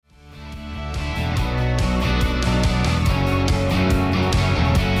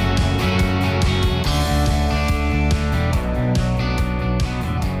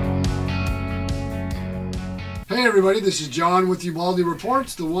everybody, this is John with Ubaldi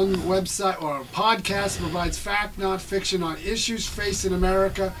Reports, the one website or podcast that provides fact, not fiction, on issues facing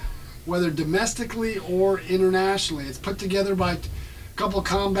America, whether domestically or internationally. It's put together by a couple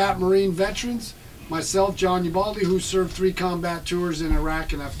combat Marine veterans, myself, John Ubaldi, who served 3 combat tours in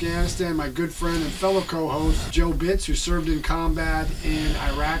Iraq and Afghanistan, my good friend and fellow co-host, Joe Bitz, who served in combat in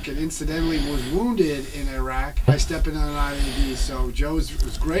Iraq and incidentally was wounded in Iraq by stepping on an IED. So Joe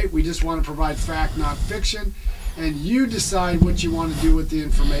was great. We just want to provide fact, not fiction. And you decide what you want to do with the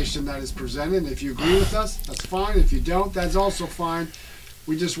information that is presented. If you agree with us, that's fine. If you don't, that's also fine.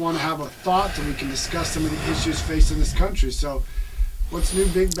 We just want to have a thought so we can discuss some of the issues facing this country. So what's new,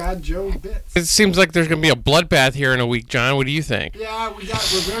 Big Bad Joe Bitz? It seems like there's going to be a bloodbath here in a week, John. What do you think? Yeah, we're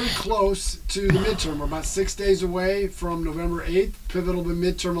very close to the midterm. We're about 6 days away from November 8th, pivotal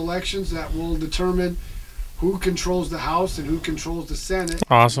midterm elections that will determine who controls the House and who controls the Senate.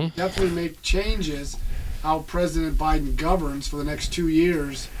 Awesome. Definitely make changes how President Biden governs for the next 2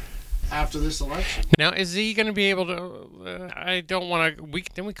 years after this election. Now, is he going to be able to? I don't want to.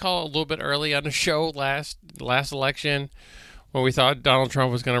 Didn't we call it a little bit early on the show last election, when we thought Donald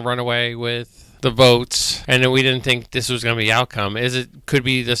Trump was going to run away with the votes, and then we didn't think this was going to be the outcome? Could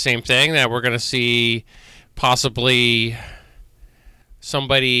be the same thing, that we're going to see possibly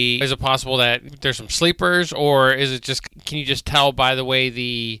somebody? Is it possible that there's some sleepers, or is it just, can you just tell by the way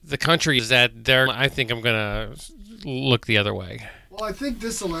the country is that I think I'm going to look the other way? Well, I think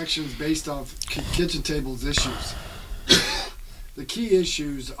this election is based off kitchen tables issues. The key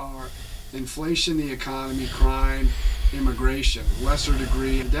issues are inflation, the economy, crime, immigration. Lesser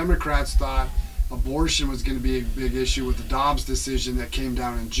degree, the Democrats thought abortion was going to be a big issue with the Dobbs decision that came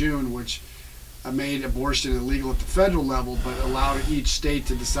down in June, which made abortion illegal at the federal level, but allowed each state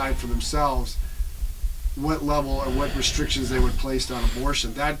to decide for themselves what level or what restrictions they would place on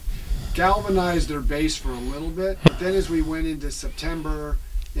abortion. That galvanized their base for a little bit, but then as we went into September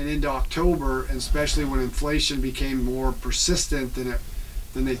and into October, and especially when inflation became more persistent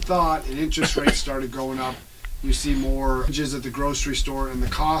than they thought, and interest rates started going up, you see more changes at the grocery store, and the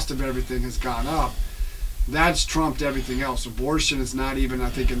cost of everything has gone up. That's trumped everything else. Abortion is not even, I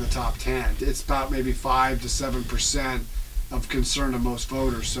think, in the top 10. It's about maybe 5 to 7% of concern of most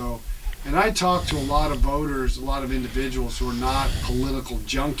voters. So, and I talk to a lot of voters, a lot of individuals who are not political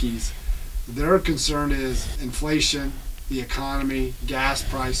junkies. Their concern is inflation, the economy, gas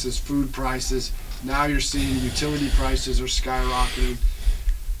prices, food prices. Now you're seeing utility prices are skyrocketing.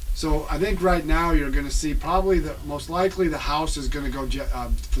 So I think right now you're going to see probably most likely the House is going to go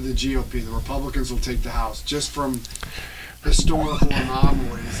for the GOP. The Republicans will take the House just from historical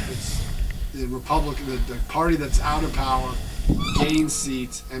anomalies. It's the Republican, the party that's out of power, gains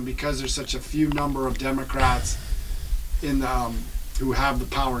seats, and because there's such a few number of Democrats in who have the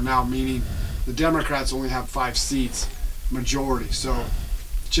power now, meaning the Democrats only have 5 seats majority. So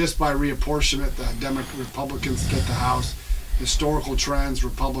just by reapportionment, the Republicans get the House. Historical trends,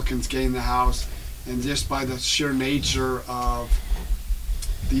 Republicans gain the House, and just by the sheer nature of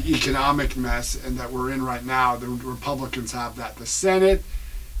the economic mess and that we're in right now, the Republicans have that. The Senate,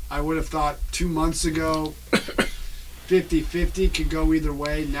 I would have thought 2 months ago 50-50 could go either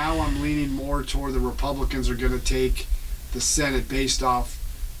way. Now I'm leaning more toward the Republicans are going to take the Senate based off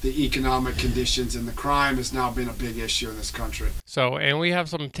the economic conditions, and the crime has now been a big issue in this country. So, and we have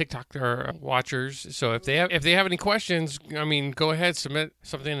some TikTok watchers. So if they have any questions, I mean, go ahead, submit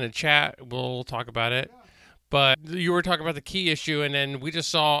something in the chat. We'll talk about it. But you were talking about the key issue, and then we just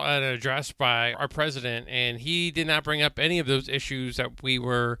saw an address by our president, and he did not bring up any of those issues that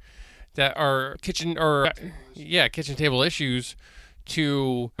are kitchen table issues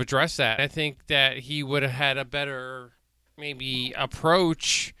to address that. I think that he would have had a better maybe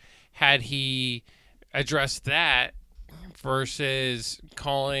approach had he addressed that versus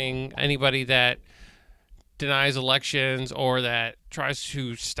calling anybody that denies elections or that tries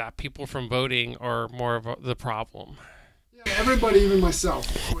to stop people from voting or more of the problem. Yeah, everybody, even myself,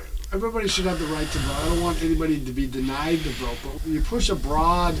 everybody should have the right to vote. I don't want anybody to be denied the vote, but when you push a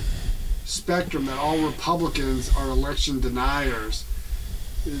broad spectrum that all Republicans are election deniers,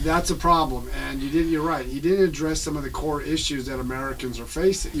 that's a problem. And you're right. He didn't address some of the core issues that Americans are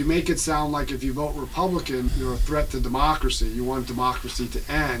facing. You make it sound like if you vote Republican, you're a threat to democracy. You want democracy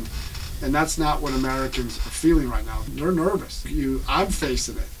to end. And that's not what Americans are feeling right now. They're nervous. I'm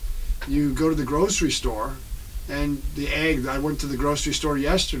facing it. You go to the grocery store, and the egg, I went to the grocery store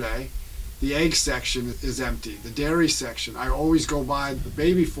yesterday, the egg section is empty. The dairy section, I always go by the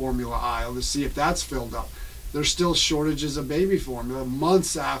baby formula aisle to see if that's filled up. There's still shortages of baby formula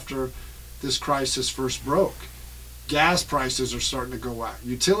months after this crisis first broke. Gas prices are starting to go up.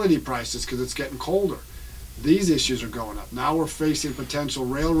 Utility prices, because it's getting colder. these issues are going up. Now we're facing a potential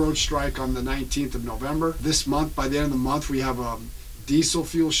railroad strike on the 19th of November. This month, by the end of the month, we have a diesel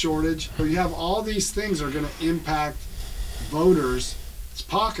fuel shortage. So you have all these things are going to impact voters'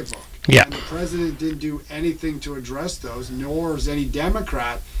 pocketbook. Yeah. And the president didn't do anything to address those, nor is any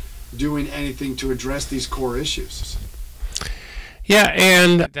Democrat doing anything to address these core issues. Yeah,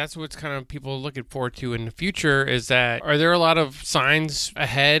 and that's what's kind of people looking forward to in the future is that are there a lot of signs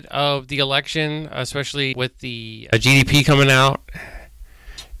ahead of the election, especially with the GDP coming out?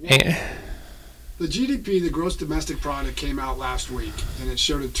 Well, the GDP, the gross domestic product, came out last week, and it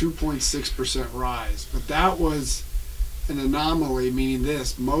showed a 2.6% rise. But that was an anomaly, meaning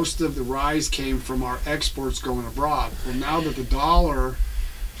this: most of the rise came from our exports going abroad. Well, now that the dollar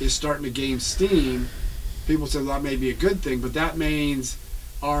is starting to gain steam, people say that may be a good thing, but that means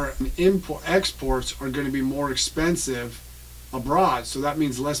our exports are going to be more expensive abroad. So that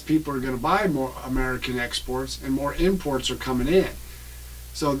means less people are going to buy more American exports, and more imports are coming in.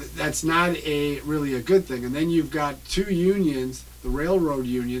 So that's not really a good thing. And then you've got two unions, the railroad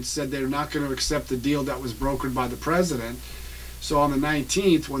unions, said they're not going to accept the deal that was brokered by the president. So on the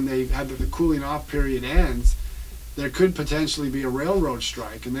 19th, when they had the cooling off period ends, there could potentially be a railroad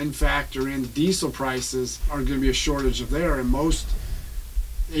strike. And then factor in diesel prices are going to be a shortage of there. And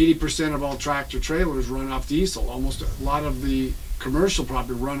 80% of all tractor trailers run off diesel. Almost a lot of the commercial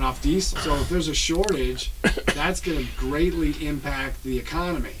property run off diesel. So if there's a shortage, that's going to greatly impact the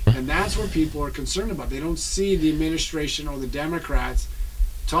economy. And that's what people are concerned about. They don't see the administration or the Democrats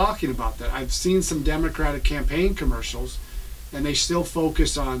talking about that. I've seen some Democratic campaign commercials, and they still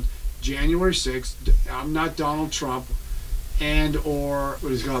focus on January 6th. I'm not Donald Trump, or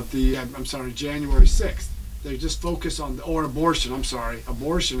what is it called? January 6th. They just focus on, or abortion.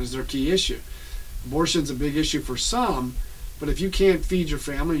 Abortion is their key issue. Abortion's a big issue for some, but if you can't feed your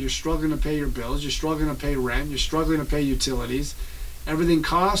family, you're struggling to pay your bills, you're struggling to pay rent, you're struggling to pay utilities, everything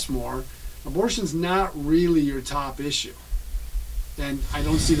costs more, abortion's not really your top issue. And I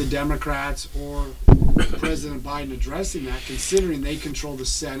don't see the Democrats or President Biden addressing that, considering they control the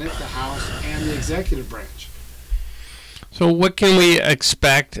Senate, the House, and the executive branch. So what can we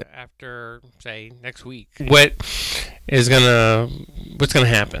expect after, say, next week? What's gonna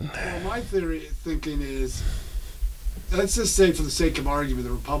happen? Well, my thinking is, let's just say, for the sake of argument,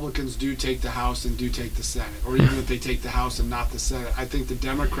 the Republicans do take the House and do take the Senate, or even if they take the House and not the Senate. I think the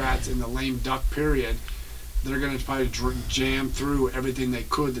Democrats, in the lame duck period, they're going to try to jam through everything they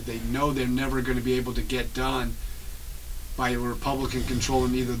could that they know they're never going to be able to get done by a Republican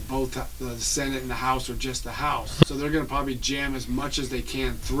controlling either both the Senate and the House, or just the House. So they're going to probably jam as much as they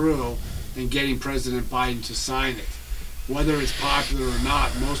can through and getting President Biden to sign it. Whether it's popular or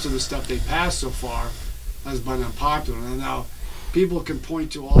not, most of the stuff they passed so far has been unpopular. And now people can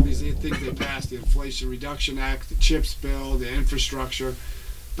point to all these things they passed: the Inflation Reduction Act, the CHIPS bill, the infrastructure,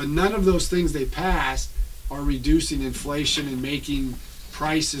 but none of those things they passed are reducing inflation and making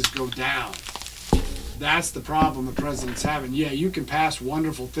prices go down. That's the problem the president's having. Yeah, you can pass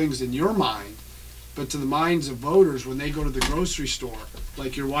wonderful things in your mind, but to the minds of voters, when they go to the grocery store,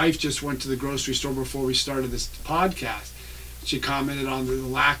 like your wife just went to the grocery store before we started this podcast, she commented on the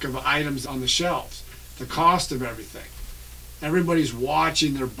lack of items on the shelves, the cost of everything. Everybody's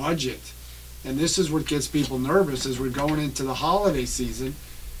watching their budget, and this is what gets people nervous as we're going into the holiday season.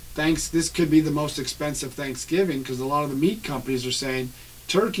 This could be the most expensive Thanksgiving, because a lot of the meat companies are saying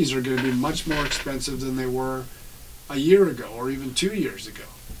turkeys are going to be much more expensive than they were a year ago or even 2 years ago.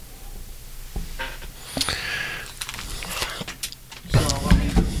 So,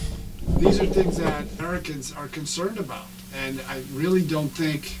 these are things that Americans are concerned about, and I really don't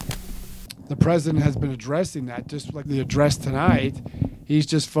think the president has been addressing that. Just like the address tonight, he's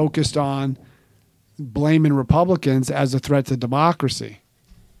just focused on blaming Republicans as a threat to democracy.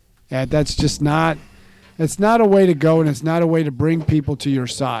 And that's just it's not a way to go, and it's not a way to bring people to your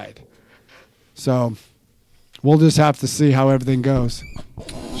side. So we'll just have to see how everything goes.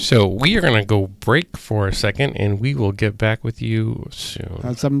 So we are going to go break for a second, and we will get back with you soon.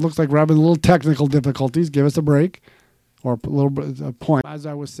 Looks like we're having a little technical difficulties. Give us a break, or a little bit a point. As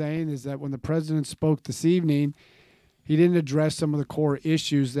I was saying, is that when the president spoke this evening, he didn't address some of the core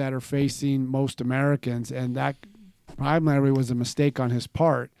issues that are facing most Americans, and that primarily was a mistake on his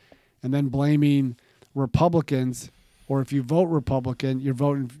part. And then blaming Republicans, or if you vote Republican, you're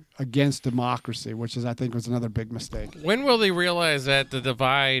voting against democracy, which I think was another big mistake. When will they realize that the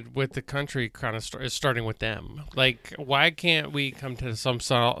divide with the country kind of is starting with them? Like, why can't we come to some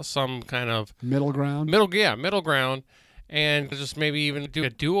kind of middle ground? Middle ground, and just maybe even do a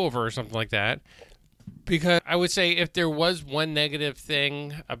do-over or something like that? Because I would say if there was one negative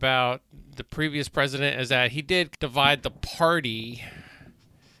thing about the previous president is that he did divide the party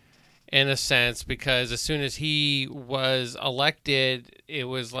in a sense, because as soon as he was elected, it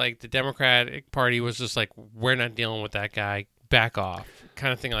was like the Democratic Party was just like, we're not dealing with that guy, back off,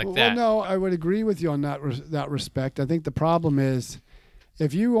 kind of thing like that. Well, no, I would agree with you on that respect. I think the problem is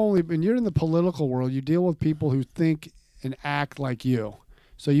if you when you're in the political world, you deal with people who think and act like you.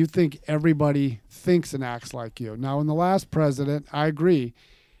 So you think everybody thinks and acts like you. Now, in the last president, I agree,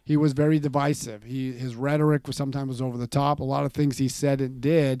 he was very divisive. His rhetoric sometimes was over the top. A lot of things he said and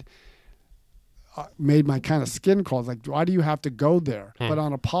did made my kind of skin crawl. Like, why do you have to go there? But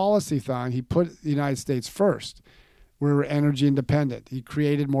on a policy thing, he put the United States first. We're energy independent. He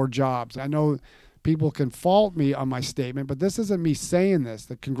created more jobs. I know people can fault me on my statement, but this isn't me saying this.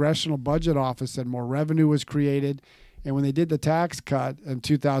 The Congressional Budget Office said more revenue was created. And when they did the tax cut in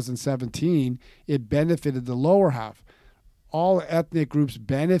 2017, it benefited the lower half. All ethnic groups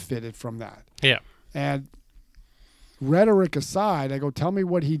benefited from that. Yeah. And rhetoric aside, I go, tell me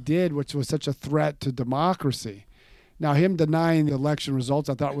what he did, which was such a threat to democracy. Now, him denying the election results,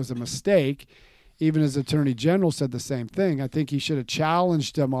 I thought was a mistake. Even his attorney general said the same thing. I think he should have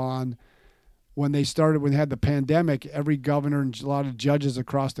challenged him on when they had the pandemic, every governor and a lot of judges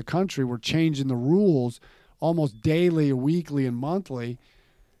across the country were changing the rules almost daily or weekly and monthly,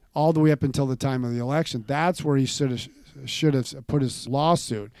 all the way up until the time of the election. That's where he should have put his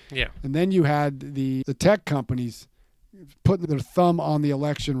lawsuit. Yeah. And then you had the tech companies putting their thumb on the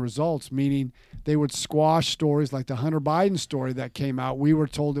election results, meaning they would squash stories like the Hunter Biden story that came out. We were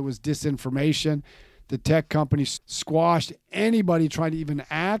told it was disinformation. The tech companies squashed anybody trying to even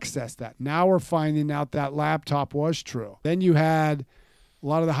access that. Now we're finding out that laptop was true. Then you had a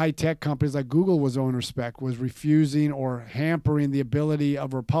lot of the high-tech companies like Google was owner spec, was refusing or hampering the ability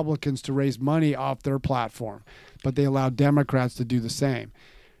of Republicans to raise money off their platform. But they allowed Democrats to do the same.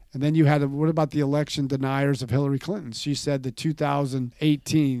 And then you had, what about the election deniers of Hillary Clinton? She said the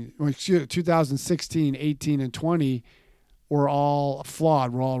 2016, 18, and 20 were all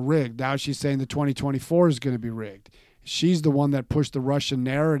flawed, were all rigged. Now she's saying the 2024 is going to be rigged. She's the one that pushed the Russian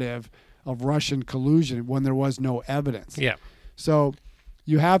narrative of Russian collusion when there was no evidence. Yeah. So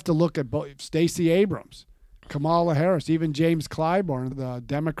you have to look at both Stacey Abrams, Kamala Harris, even James Clyburn, the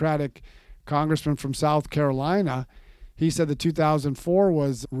Democratic congressman from South Carolina. He said the 2004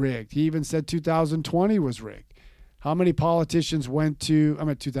 was rigged. He even said 2020 was rigged. How many politicians went to,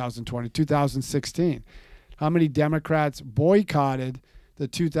 2016. How many Democrats boycotted the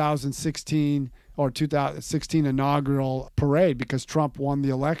 2016 inaugural parade because Trump won the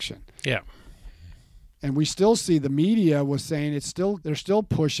election? Yeah. And we still see the media was saying they're still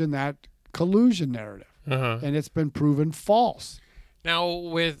pushing that collusion narrative. Uh-huh. And it's been proven false. Now,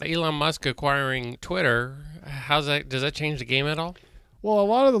 with Elon Musk acquiring Twitter, does that change the game at all? Well, a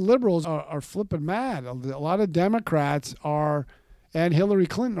lot of the liberals are flipping mad. A lot of Democrats and Hillary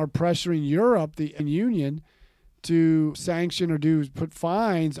Clinton are pressuring Europe, the Union, to sanction or put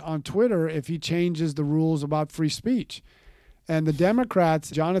fines on Twitter if he changes the rules about free speech. And the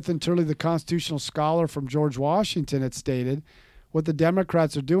Democrats, Jonathan Turley, the constitutional scholar from George Washington, had stated what the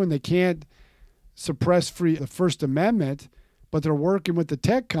Democrats are doing. They can't suppress the First Amendment, but they're working with the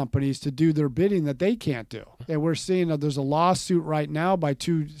tech companies to do their bidding that they can't do. And we're seeing there's a lawsuit right now by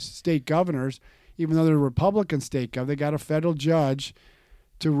 2 state governors, even though they're Republican state governors. They got a federal judge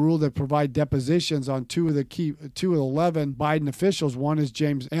to rule that provide depositions on 2 of the 11 Biden officials. One is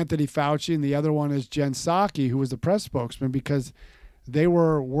Anthony Fauci, and the other one is Jen Psaki, who was the press spokesman, because they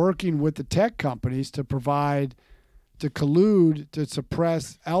were working with the tech companies to collude to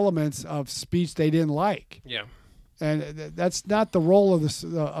suppress elements of speech they didn't like. Yeah. And that's not the role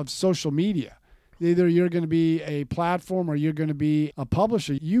of social media. Either you're going to be a platform or you're going to be a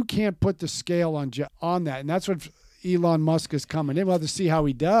publisher. You can't put the scale on that. And that's what Elon Musk is coming in. We'll have to see how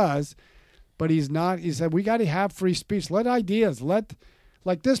he does. But he's not. He said, we got to have free speech. Let ideas. Like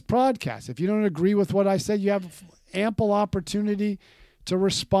this podcast. If you don't agree with what I said, you have ample opportunity to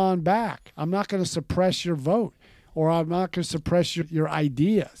respond back. I'm not going to suppress your vote, or I'm not going to suppress your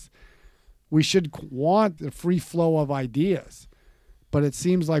ideas. We should want the free flow of ideas. But it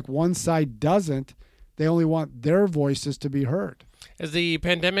seems like one side doesn't. They only want their voices to be heard. Is the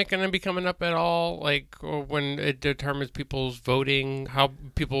pandemic going to be coming up at all? Like when it determines people's voting, how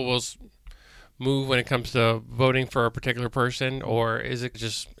people will move when it comes to voting for a particular person? Or is that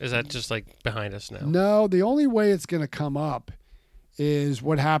just like behind us now? No, the only way it's going to come up is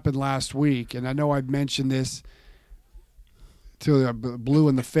what happened last week. And I know I've mentioned this till I blew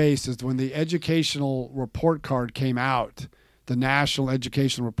in the face, is when the educational report card came out, the National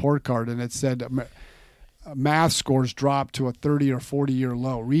Educational Report Card, and it said math scores dropped to a 30 or 40-year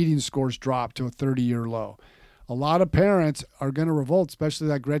low. Reading scores dropped to a 30-year low. A lot of parents are going to revolt, especially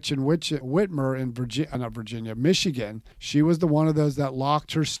like Gretchen Whitmer in Michigan. She was one of those that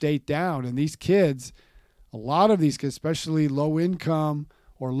locked her state down. And these kids, a lot of these kids, especially low income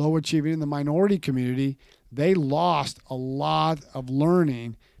or low achieving in the minority community, they lost a lot of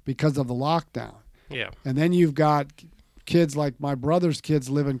learning because of the lockdown. Yeah. And then you've got kids like my brother's kids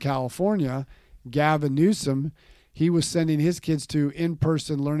live in California. Gavin Newsom, he was sending his kids to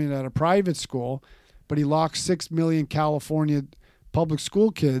in-person learning at a private school, but he locked 6 million California public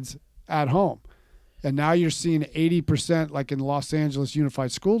school kids at home. And now you're seeing 80%, like in Los Angeles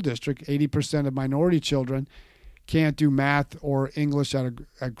Unified School District, 80% of minority children can't do math or English at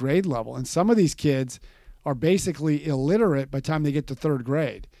a grade level. And some of these kids are basically illiterate by the time they get to third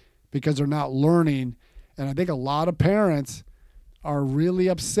grade because they're not learning. And I think a lot of parents are really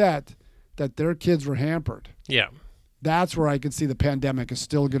upset that their kids were hampered. Yeah. That's where I can see the pandemic is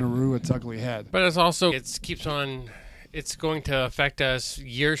still going to rear its ugly head. But it's also, it's going to affect us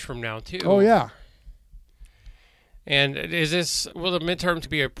years from now, too. Oh, yeah. And will the midterms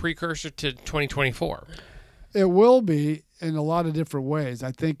be a precursor to 2024? It will be in a lot of different ways.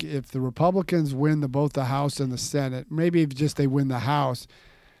 I think if the Republicans win both the House and the Senate, maybe if just they win the House,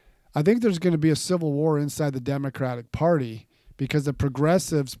 I think there's going to be a civil war inside the Democratic Party because the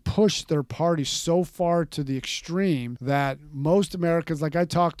progressives push their party so far to the extreme that most Americans, like I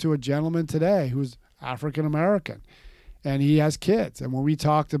talked to a gentleman today who's African American, and he has kids. And when we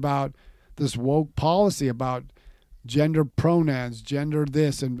talked about this woke policy about gender pronouns, gender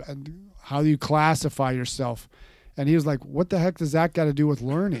this, and how you classify yourself, and he was like, what the heck does that got to do with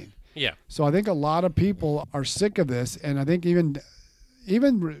learning? Yeah. So I think a lot of people are sick of this, and I think even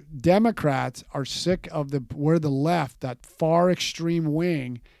Democrats are sick of where the left, that far extreme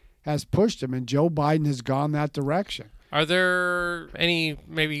wing, has pushed them, and Joe Biden has gone that direction. Are there any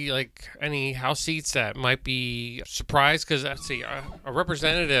House seats that might be surprised? Because let's see, a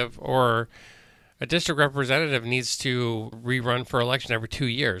representative or a district representative needs to rerun for election every 2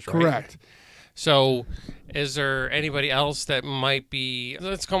 years, right? Correct. So is there anybody else that might be,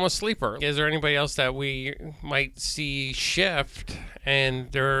 let's call them a sleeper? Is there anybody else that we might see shift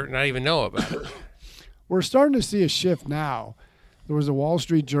and they're not even know about it? We're starting to see a shift now. There was a Wall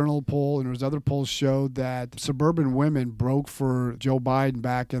Street Journal poll, and there was other polls showed that suburban women broke for Joe Biden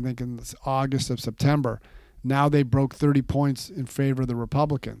back, I think, in August of September. Now they broke 30 points in favor of the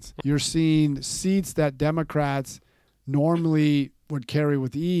Republicans. You're seeing seats that Democrats normally would carry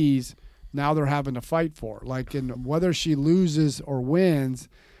with ease, now they're having to fight for. Like in whether she loses or wins,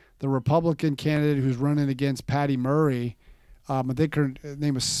 the Republican candidate who's running against Patty Murray, I think her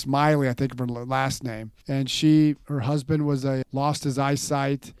name is Smiley, I think of her last name. And her husband lost his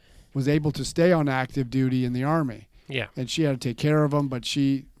eyesight, was able to stay on active duty in the Army. Yeah. And she had to take care of him, but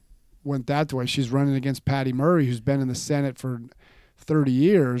she went that way. She's running against Patty Murray, who's been in the Senate for 30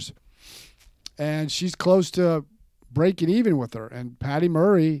 years. And she's close to breaking even with her. And Patty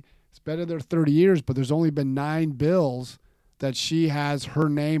Murray has been in there 30 years, but there's only been 9 bills that she has her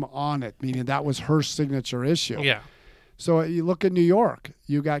name on it, meaning that was her signature issue. Yeah. So you look at New York,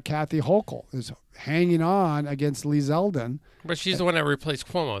 you got Kathy Hochul is hanging on against Lee Zeldin. But she's the one that replaced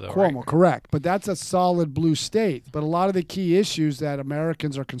Cuomo, though, Cuomo, right? correct. But that's a solid blue state. But a lot of the key issues that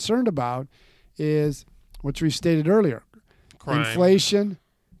Americans are concerned about is, which we stated earlier, Crime. Inflation.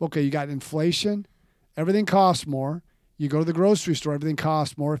 Okay, you got inflation. Everything costs more. You go to the grocery store, everything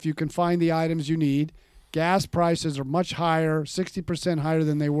costs more. If you can find the items you need, gas prices are much higher, 60% higher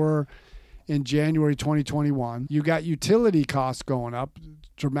than they were in January 2021. You got utility costs going up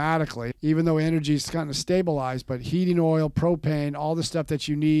dramatically, even though energy's kind of stabilized, but heating oil, propane, all the stuff that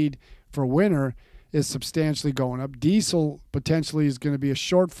you need for winter is substantially going up. Diesel potentially is going to be a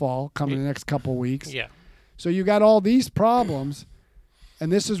shortfall coming in the next couple of weeks. Yeah. So you got all these problems,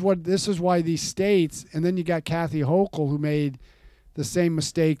 and this is why these states, and then you got Kathy Hochul, who made the same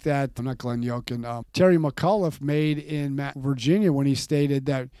mistake that, I'm not Glenn Youngkin, Terry McAuliffe made in Virginia when he stated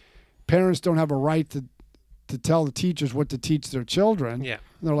that parents don't have a right to tell the teachers what to teach their children. Yeah.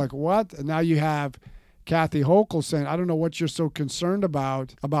 And they're like, what? And now you have Kathy Hochul saying, I don't know what you're so concerned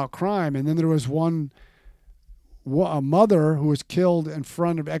about crime. And then there was a mother who was killed in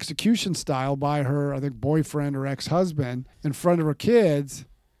front of execution style by her, I think, boyfriend or ex-husband in front of her kids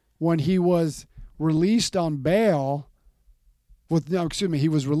when he was released on bail. He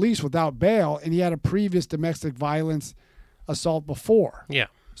was released without bail, and he had a previous domestic violence assault before. Yeah.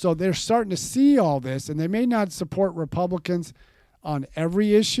 So they're starting to see all this, and they may not support Republicans on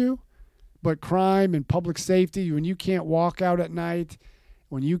every issue, but crime and public safety, when you can't walk out at night,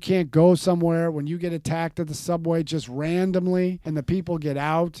 when you can't go somewhere, when you get attacked at the subway just randomly and the people get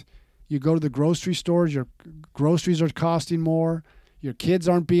out, you go to the grocery stores, your groceries are costing more, your kids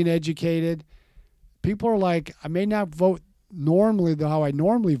aren't being educated. People are like, I may not vote normally how I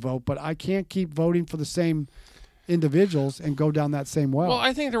normally vote, but I can't keep voting for the same individuals and go down that same well. Well,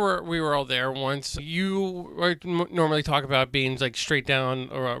 I think we were all there once. You normally talk about being like straight down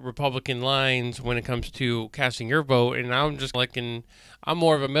Republican lines when it comes to casting your vote, and I'm just I'm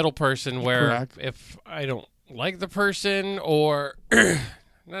more of a middle person where Correct. if I don't like the person or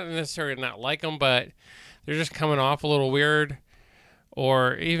not necessarily not like them, but they're just coming off a little weird,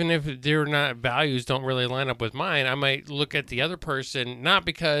 or even if their values don't really line up with mine, I might look at the other person, not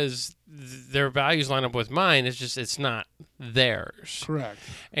because their values line up with mine, it's not theirs. Correct.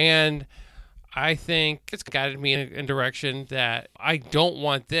 And I think it's guided me in a direction that I don't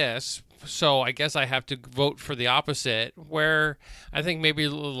want this, so I guess I have to vote for the opposite, where I think maybe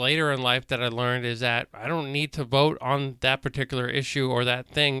later in life that I learned is that I don't need to vote on that particular issue or that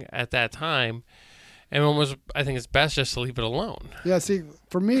thing at that time. And I think it's best just to leave it alone. Yeah, see,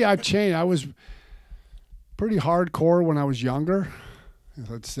 for me, I've changed. I was pretty hardcore when I was younger.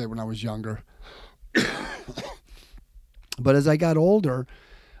 Let's say when I was younger. But as I got older,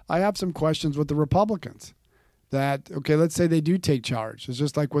 I have some questions with the Republicans. That, okay, let's say they do take charge. It's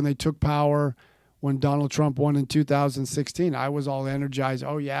just like when they took power when Donald Trump won in 2016. I was all energized.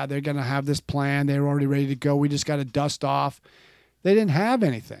 Oh, yeah, they're going to have this plan. They were already ready to go. We just got to dust off. They didn't have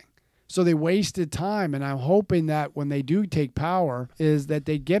anything. So they wasted time, and I'm hoping that when they do take power is that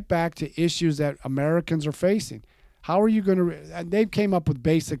they get back to issues that Americans are facing. How are you going to – they came up with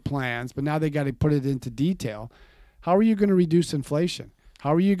basic plans, but now they got to put it into detail. How are you going to reduce inflation?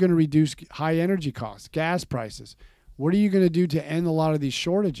 How are you going to reduce high energy costs, gas prices? What are you going to do to end a lot of these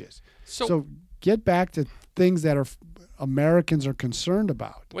shortages? So get back to things that Americans are concerned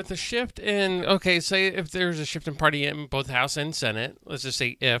about. With the shift in, okay, say if there's a shift in party in both House and Senate, let's just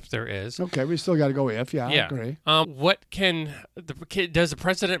say if there is. Okay, we still got to go if, yeah, I agree. Does the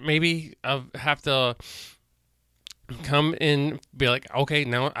president maybe have to come in, be like, okay,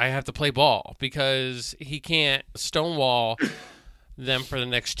 now I have to play ball, because he can't stonewall them for the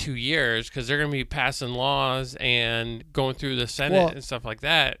next 2 years because they're going to be passing laws and going through the Senate and stuff like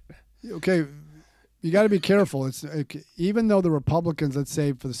that. Okay, you got to be careful. Even though the Republicans, let's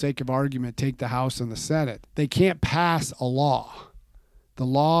say for the sake of argument, take the House and the Senate, they can't pass a law. The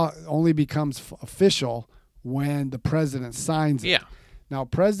law only becomes official when the president signs it. Yeah. Now,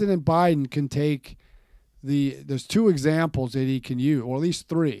 President Biden can take there's two examples that he can use, or at least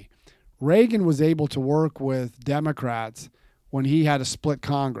three. Reagan was able to work with Democrats when he had a split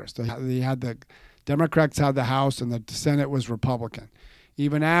Congress. The Democrats had the House and the Senate was Republican.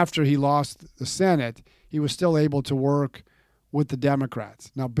 Even after he lost the Senate, he was still able to work with the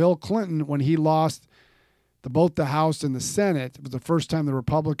Democrats. Now, Bill Clinton, when he lost both the House and the Senate, it was the first time the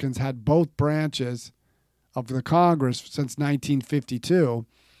Republicans had both branches of the Congress since 1952.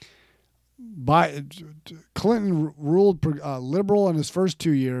 Clinton ruled liberal in his first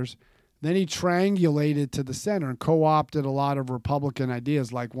 2 years. Then he triangulated to the center and co-opted a lot of Republican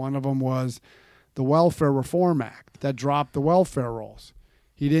ideas. Like one of them was the Welfare Reform Act that dropped the welfare rolls.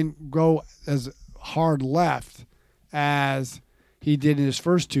 He didn't go as hard left as he did in his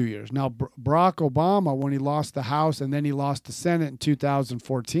first 2 years. Now, Barack Obama, when he lost the House and then he lost the Senate in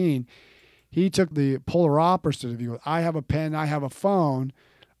 2014, he took the polar opposite view. I have a pen, I have a phone,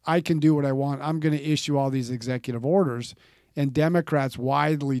 I can do what I want. I'm going to issue all these executive orders. And Democrats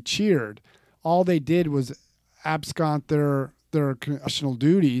widely cheered. All they did was abscond their congressional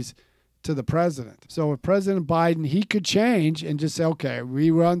duties to the president. So if President Biden, he could change and just say, okay,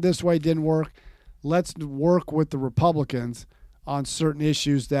 we run this way, didn't work. Let's work with the Republicans on certain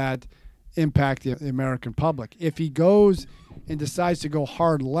issues that impact the American public. If he goes and decides to go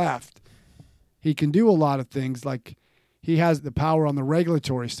hard left, he can do a lot of things. Like he has the power on the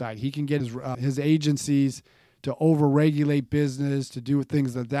regulatory side. He can get his agencies to overregulate business, to do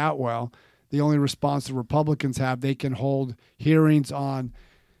things that well. The only response the Republicans have, they can hold hearings on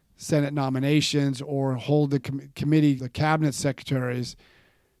Senate nominations or hold the committee, the cabinet secretaries,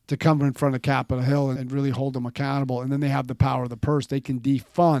 to come in front of Capitol Hill and really hold them accountable. And then they have the power of the purse. They can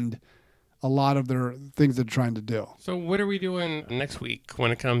defund a lot of their things they're trying to do. So what are we doing next week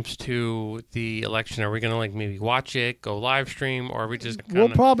when it comes to the election? Are we going to maybe watch it, go live stream, or are we just We'll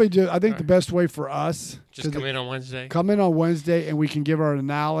probably do, I think the best way for us. Just come in on Wednesday? Come in on Wednesday and we can give our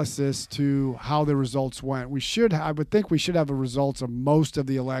analysis to how the results went. I would think we should have the results of most of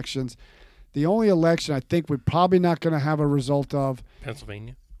the elections. The only election I think we're probably not going to have a result of.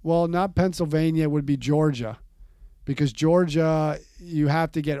 Pennsylvania? Well, not Pennsylvania, it would be Georgia. because Georgia, you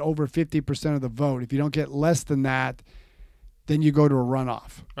have to get over 50% of the vote. If you don't get less than that, then you go to a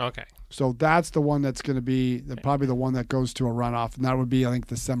runoff. Okay. So that's the one that's going to be probably the one that goes to a runoff, and that would be, I think,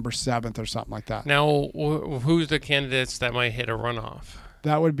 December 7th or something like that. Now, who's the candidates that might hit a runoff?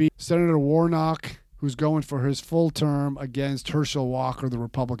 That would be Senator Warnock, who's going for his full term against Herschel Walker, the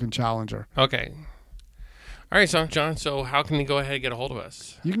Republican challenger. Okay. All right, so John, so how can you go ahead and get a hold of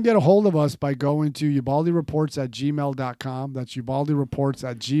us? You can get a hold of us by going to ubaldireports@gmail.com. That's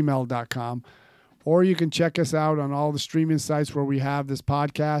ubaldireports@gmail.com. Or you can check us out on all the streaming sites where we have this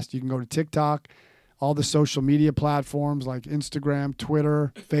podcast. You can go to TikTok, all the social media platforms like Instagram,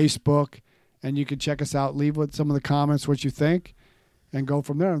 Twitter, Facebook, and you can check us out. Leave with some of the comments what you think, and go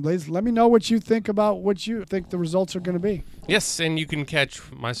from there. Let me know what you think about what you think the results are going to be. Yes, and you can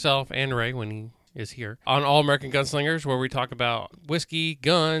catch myself and Ray when he is here on All American Gunslingers, where we talk about whiskey,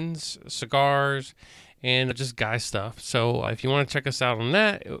 guns, cigars, and just guy stuff. So if you want to check us out on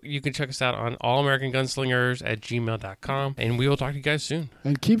that, you can check us out on allamericangunslingers@gmail.com, and we will talk to you guys soon.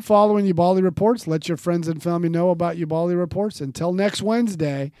 And keep following Ubaldi Reports. Let your friends and family know about Ubaldi Reports. Until next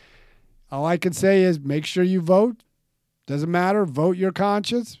Wednesday, all I can say is make sure you vote. Doesn't matter. Vote your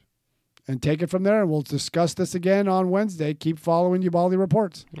conscience and take it from there. And we'll discuss this again on Wednesday. Keep following Ubaldi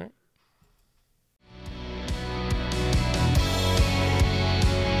Reports. All right.